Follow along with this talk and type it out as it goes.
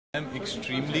I am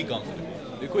extremely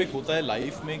comfortable. देखो, एक होता है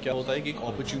लाइफ में, क्या होता है कि एक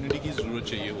अपॉर्चुनिटी की ज़रूरत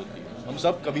चाहिए होती है। हम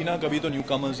सब कभी ना कभी तो न्यू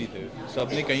कमर्स ही थे, सब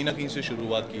ने कहीं ना कहीं से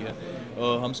शुरुआत की है।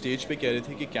 हम स्टेज पे कह रहे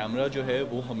थे कि कैमरा जो है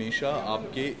वो हमेशा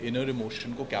आपके इनर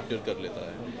इमोशन को कैप्चर कर लेता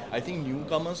है। आई थिंक न्यू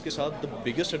कमर्स के साथ द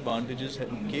बिगेस्ट एडवांटेजेस है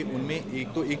कि उनमें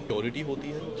एक तो एक प्योरिटी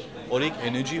होती है और एक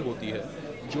एनर्जी होती है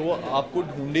जो आपको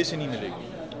ढूंढे से नहीं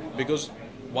मिलेगी। Because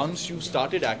once you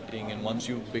started acting and once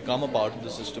you become a part of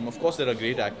the system, of course there are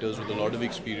great actors with a lot of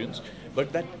experience,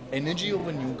 but that energy of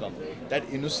a newcomer, that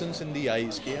innocence in the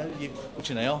eyes कि यार ये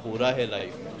कुछ नया हो रहा है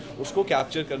life में, उसको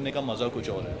कैप्चर करने का मज़ा कुछ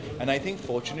और है। And I think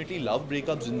fortunately love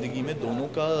breakup ज़िंदगी में दोनों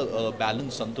का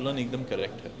बैलेंस, संतुलन एकदम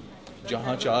करेक्ट है।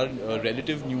 जहाँ चार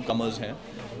रिलेटिव न्यू कमर्स हैं,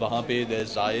 वहाँ पे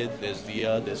there's Zayed, there's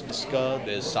Dia, there's Niska,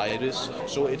 there's Cyrus.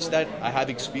 So it's that I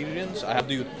have experience, I have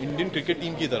the Indian cricket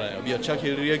team की तरह है, अभी अच्छा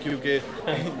खेल रही है क्योंकि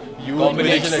youth में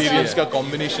experience का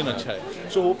combination अच्छा है।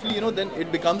 So hopefully then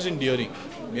it becomes endearing.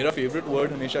 मेरा favorite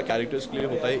word हमेशा characters के लिए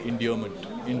होता है endearment,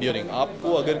 endearing।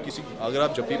 आपको अगर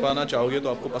आप जप्पी पाना चाहोगे तो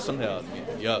आपको पसंद है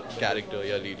आदमी या character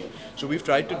या lady. So we've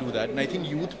tried to do that, and I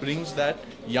think youth brings that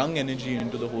young energy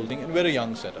into the whole thing, and we're a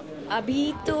young setup.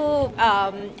 अभी तो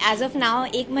एज ऑफ नाउ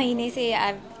 1 महीने से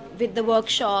with the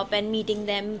workshop and meeting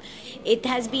them, it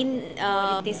has been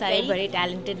they सारे बड़े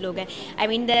talented लोग हैं. I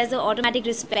mean there is an automatic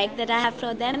respect that I have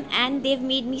for them, and they've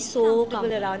made me so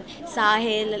comfortable around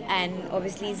Sahil and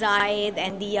obviously Zayed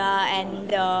and Dia,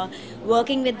 and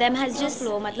working with them has just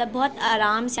flow. मतलब बहुत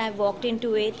आराम से I walked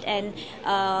into it and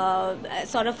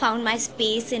sort of found my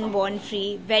space in Born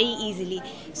Free very easily.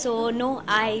 So no,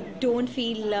 I don't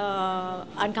feel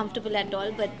uncomfortable at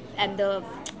all, but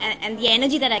and the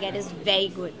energy that I get is very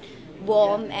good,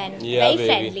 warm and very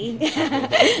friendly.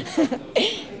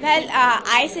 Well,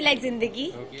 I select जिंदगी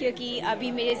क्योंकि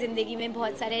अभी मेरे ज़िंदगी में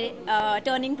बहुत सारे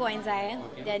turning points आए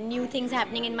हैं. There are new things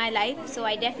happening in my life,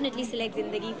 so I definitely select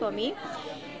जिंदगी for me.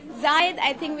 Zayed,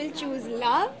 I think, will choose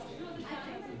love.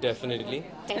 Definitely.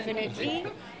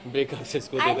 Breakup से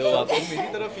इसको I दे दो think- वापस।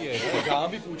 मेरी तरफ ही है, जहाँ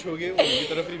भी पूछोगे वो मेरी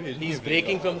तरफ ही भेजनी He's है।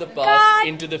 breaking from the God, past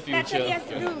into the that's what he future. has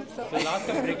to do. So. तो लास्ट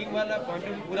का ब्रेकिंग वाला पॉइंट ऑफ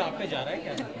व्यू पूरा आप पे जा रहा है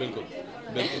क्या? बिल्कुल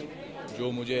बिल्कुल,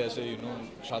 जो मुझे ऐसे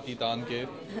छाती तान के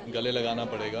गले लगाना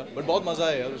पड़ेगा, बट बहुत मज़ा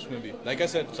है यार उसमें भी। लाइक आई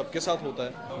सेड, सबके साथ होता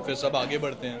है, फिर सब आगे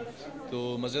बढ़ते हैं,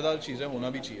 तो मज़ेदार चीज़ है, होना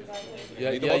भी चाहिए। या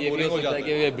नहीं तो बहुत ये भी boring हो हो सकता है जाता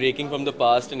कि है। we are breaking from the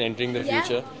past and entering the Yeah.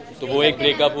 future. तो वो एक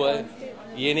ब्रेकअप हुआ है,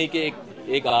 ये नहीं कि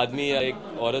एक आदमी या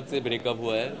एक औरत से ब्रेकअप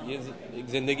हुआ है, ये एक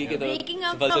जिंदगी के Breaking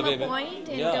up from फलसफे a में point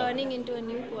and Yeah. turning into a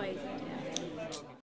new point.